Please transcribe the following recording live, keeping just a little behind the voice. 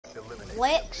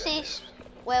Lexi,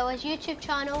 well, his YouTube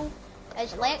channel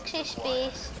is Lexi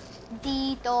space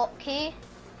D.K.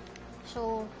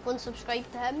 So go and subscribe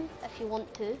to him if you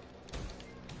want to.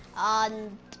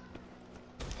 And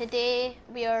today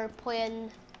we are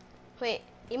playing. Wait,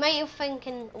 you might be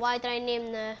thinking, why did I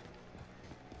name the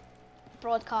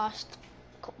broadcast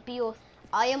Bo?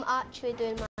 I am actually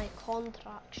doing my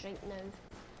contracts right now,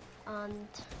 and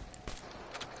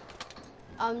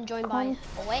I'm joined by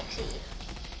Alexi.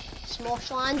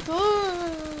 Smoshland.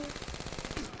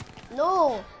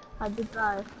 No! I did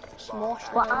die.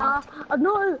 Smoshland.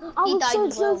 No, I was so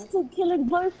close to killing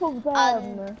both of them.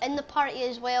 And in the party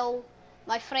as well,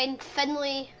 my friend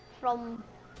Finley from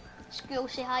school.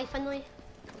 Say hi, Finley.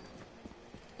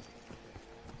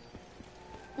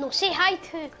 No, say hi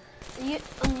to you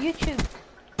on YouTube.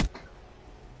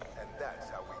 And that's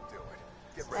how we do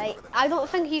it. Get Right, I don't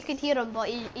think you could hear him, but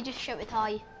he just shouted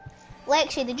hi.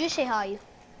 Lexi, did you say hi?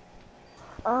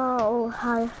 Oh,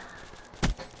 hi.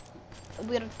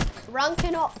 We're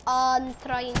ranking up and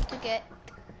trying to get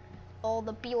all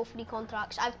the Bo3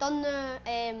 contracts. I've done the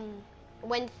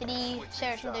win 3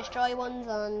 search and destroy ones,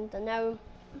 and now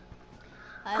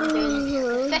I'm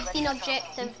doing the 15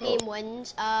 objective game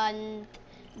wins and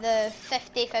the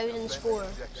 50,000 score.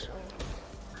 So.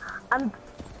 I'm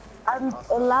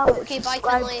allowed okay, to bye,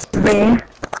 subscribe Finley. to me.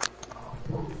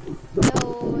 No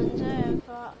one's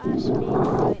ever asked me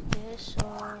like this,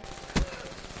 or...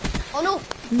 Oh no!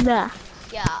 Nah.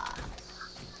 Yeah.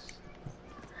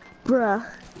 Bruh.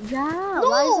 Yeah, no!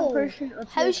 why is the pro shooter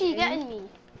talking? How's he getting me?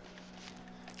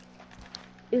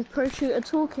 Is pro shooter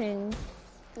talking?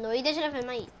 No, he doesn't have a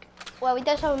mic. Well, he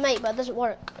does have a mic, but it doesn't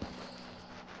work.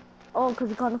 Oh, because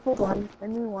he can't afford one, a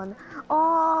new one.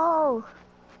 Oh!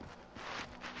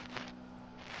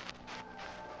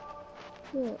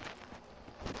 Shit.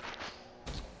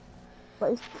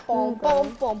 But it's Boom, true, though.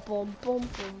 boom, boom, boom, boom,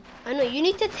 boom. I know, you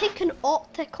need to take an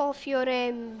optic off your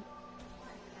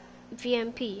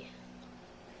VMP.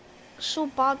 So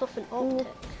bad with an optic.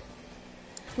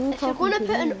 If you're going to put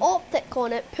an optic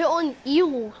on it, put on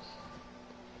ELO.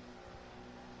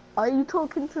 Are you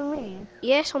talking to me?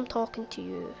 Yes, I'm talking to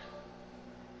you.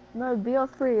 No,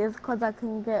 BR3 is because I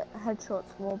can get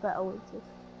headshots more better with this.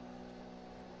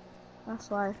 That's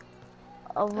why.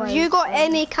 Have you got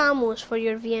any camos for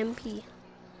your VMP?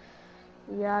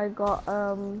 Yeah, I got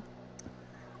the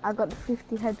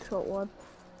 50 headshot one.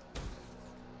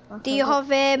 Do you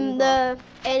have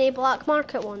any black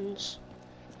market ones?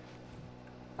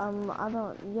 I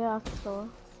don't. Yeah, so.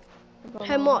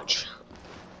 How much?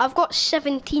 I've got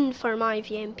 17 for my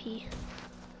VMP.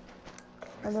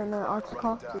 I don't know. I'll just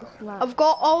cast this. I've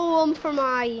got all of them for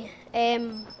my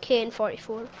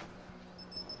KN44.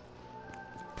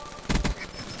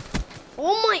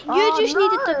 Oh my! You just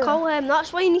needed to call him.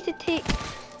 That's why you need to take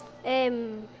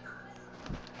ELO.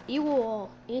 You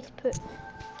need to put.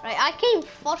 Right, I came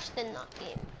first in that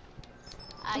game.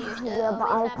 I used to. Yeah,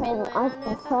 but I came third. I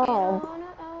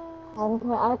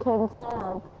came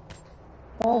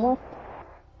third.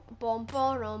 Bom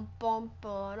bom bom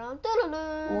bom.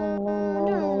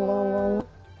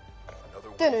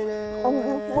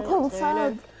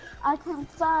 I came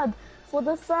third for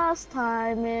the first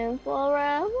time in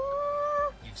forever.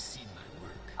 You've seen my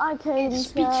work. I came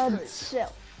third. For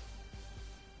itself.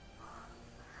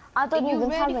 I don't even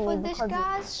have any. Are you ready for this,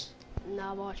 guys?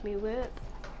 Now watch me whip.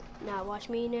 Now watch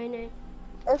me, no.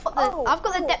 I've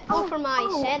got the depot for my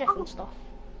Seraph and stuff.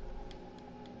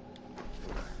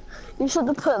 You should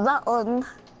have put that on.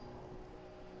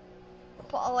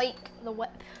 But I like the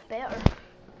whip better.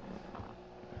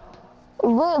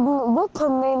 Whip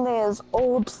mainly is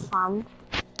old fam.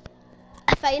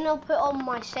 Fine, I'll put on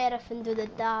my Seraph and do the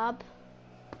dab.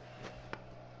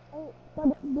 Oh, but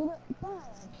it didn't dab.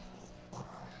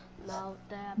 No,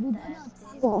 dab.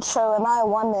 So and I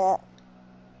won it.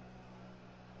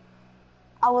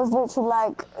 I was literally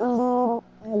like lean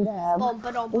and dab.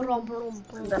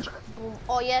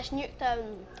 Oh yes,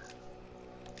 Nuketown.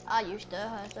 I used to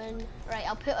have been. Right,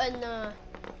 I'll put in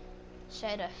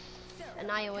Seraph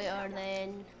Annihilator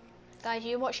then. Guys, are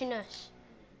you watching this?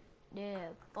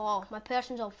 Yeah. Oh, my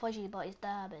person's all fuzzy, but he's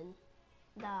dabbing.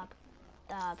 Dab.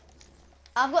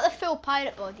 I've got the full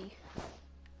pirate body.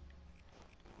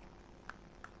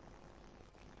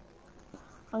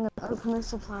 I'm gonna open the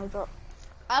supply drop.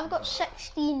 I've got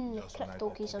 16 crypto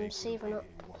keys I'm saving up.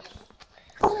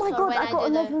 Oh my god, I got a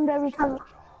the legendary camera.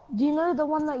 Do you know the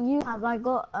one that you have? I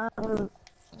got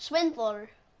Swindler.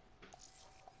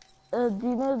 Do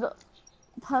you know the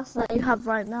person that you have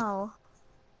right now?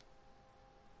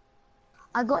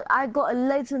 I got a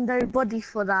legendary body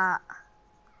for that.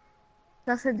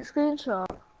 That's in the screenshot.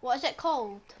 What is it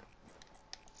called?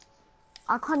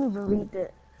 I can't even read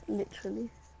it, literally.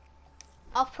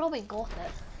 I've probably got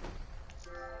it.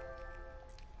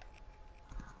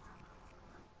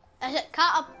 Is it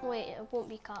wait, it won't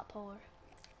be caterpillar.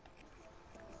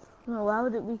 No, why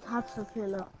would it be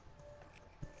caterpillar?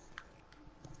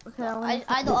 Okay,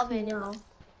 I don't have any now. now.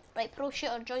 Right, pro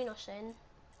shooter, join us in.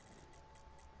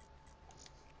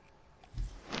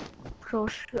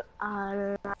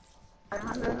 I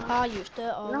used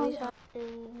to always have. I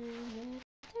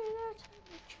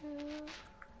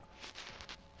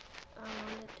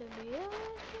wanted to be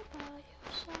always by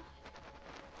your side.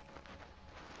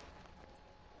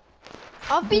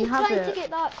 I've been trying to get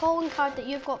that calling card that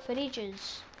you've got for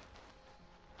ages.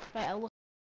 Right, I'll look.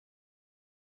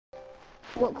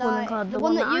 What calling card? The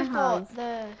one that you've got,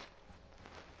 the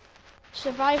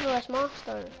Survivalist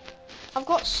Master. I've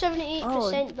got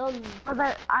 78% done.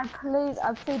 But I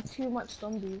played too much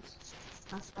zombies.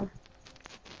 That's why.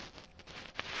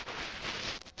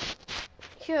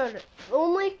 Here, the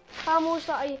only camos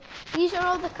that these are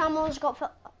all the camos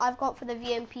I've got for the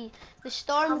VMP. The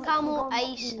Storm camo,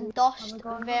 Ice, Dust,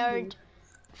 Verd,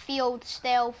 Field,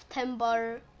 Stealth,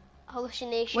 Timber,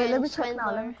 Hallucination,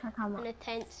 Swindler, and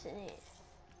Intensity.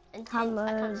 I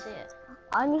can't say it.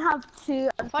 I only have 2.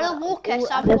 For the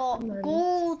Locust, I've got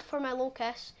Gold for my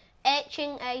Locust,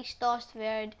 Etching, Ice, Dust,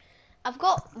 Verd. I've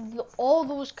got all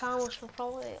those camos for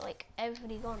probably like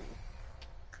every gun.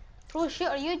 Pro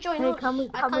shooter, you join us.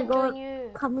 I can't join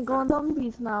you. Can we go on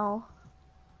zombies now?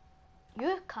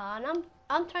 You can.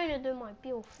 I'm trying to do my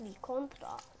Bo3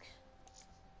 contracts.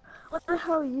 What the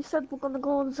hell? You said we're gonna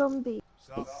go on zombies.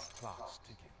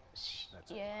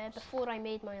 Yeah, before I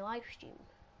made my live stream.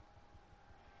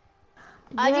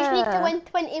 I just need to win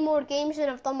 20 more games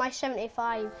and I've done my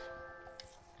 75.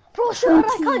 Pro shooter,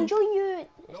 I can't join you.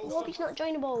 Lobby's not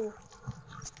joinable.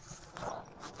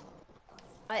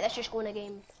 Right, let's just go in a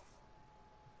game.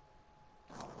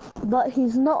 But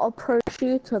he's not a pro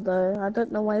shooter though. I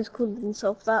don't know why he's called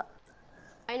himself that.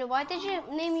 I know, why did you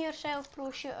name yourself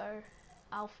pro shooter,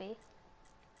 Alfie?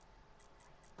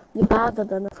 You're better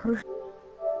than a pro shooter.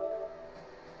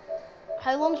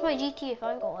 How long's my GTA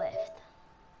 5 got left?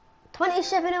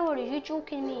 27 hours, are you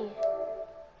joking me?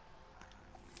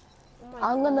 Oh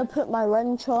I'm gonna put my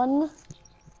wrench on.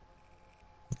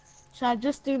 Should I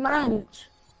just do my wrench?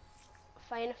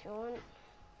 Fine if you want.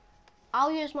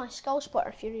 I'll use my skull splitter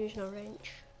if you're using a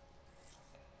wrench.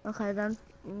 Okay then,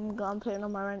 I'm putting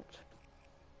on my wrench.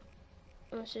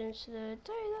 And since the day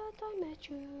that I met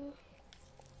you.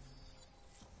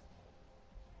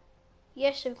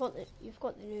 Yes, you've got the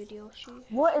new DLC.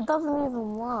 What? It doesn't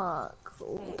even work.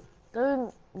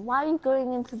 Why are you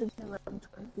going into the game and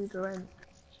do the wrench?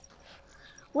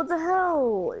 What the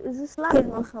hell? Is this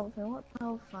lagging or something? What the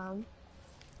hell, fam?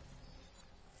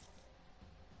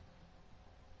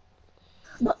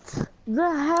 What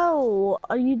the hell?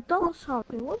 Are you done or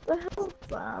something? What the hell,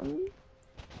 fam?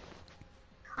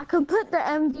 I can put the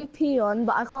MVP on,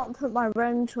 but I can't put my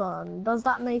wrench on. Does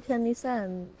that make any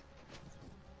sense?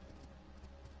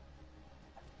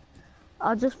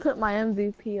 I'll just put my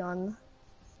MVP on.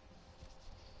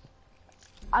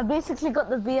 I basically got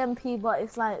the VMP, but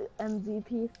it's like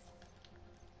MVP.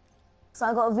 So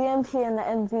I got a VMP and the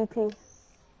MVP.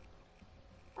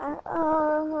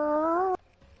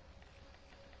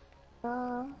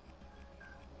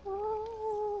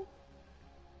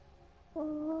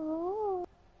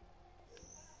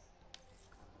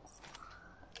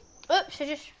 Oops, I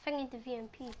just thinking the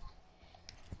VMP.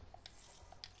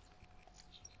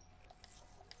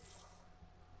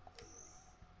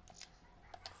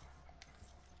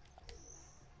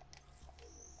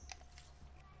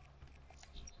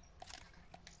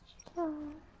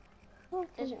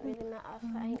 Doesn't really matter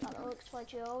if I ain't got the looks,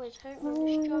 why'd you always hurt me to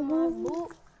destroy my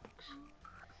books?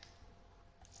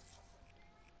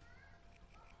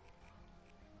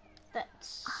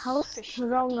 That's how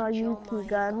strong are you,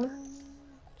 Keegan?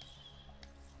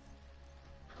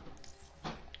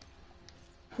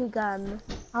 Keegan,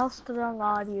 how strong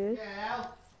are you? Yeah.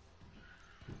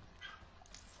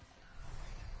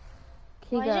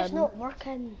 Keegan, why is this not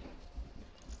working?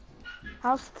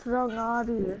 How strong are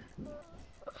you?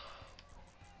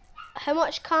 How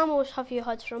much camos have you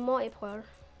had from multiplayer?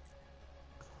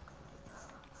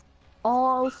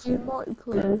 Oh, see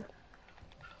multiplayer.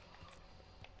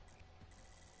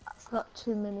 I've got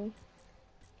too many.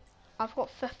 I've got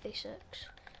 56.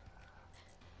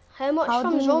 How much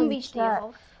from zombies do you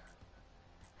have?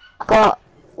 Got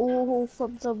all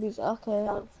from zombies. Okay,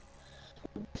 I have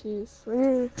 1, 2,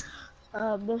 3.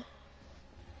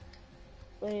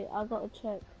 Wait, I gotta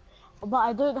check. But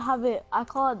I don't have it. I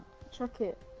can't check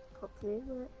it properly.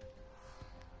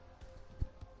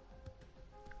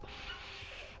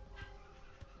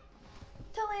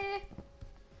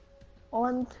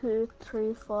 1, 2,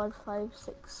 3, 4, 5,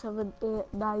 6, 7,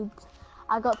 8, 9.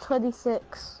 I got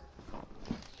 26.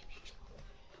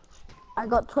 I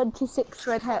got 26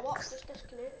 red hex.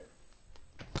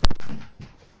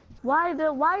 Why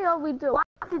are we doing? Why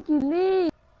did you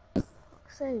leave? For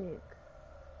fuck's sake.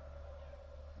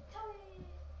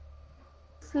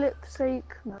 Flip's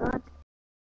sake, man.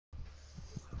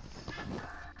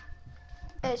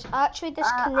 It's actually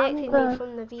disconnecting me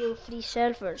from the VO3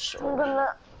 servers. So.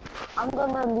 I'm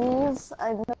gonna leave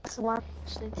and next month.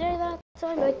 So the day that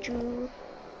I met you,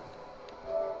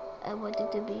 I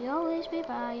wanted to be always be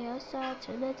by your side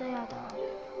till the day I die.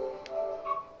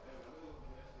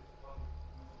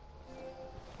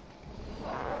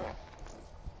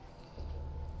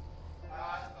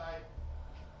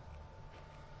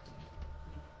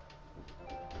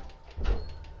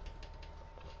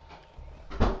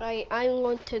 Right, I'm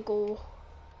going to go.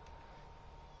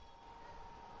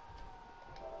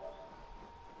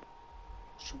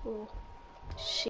 So,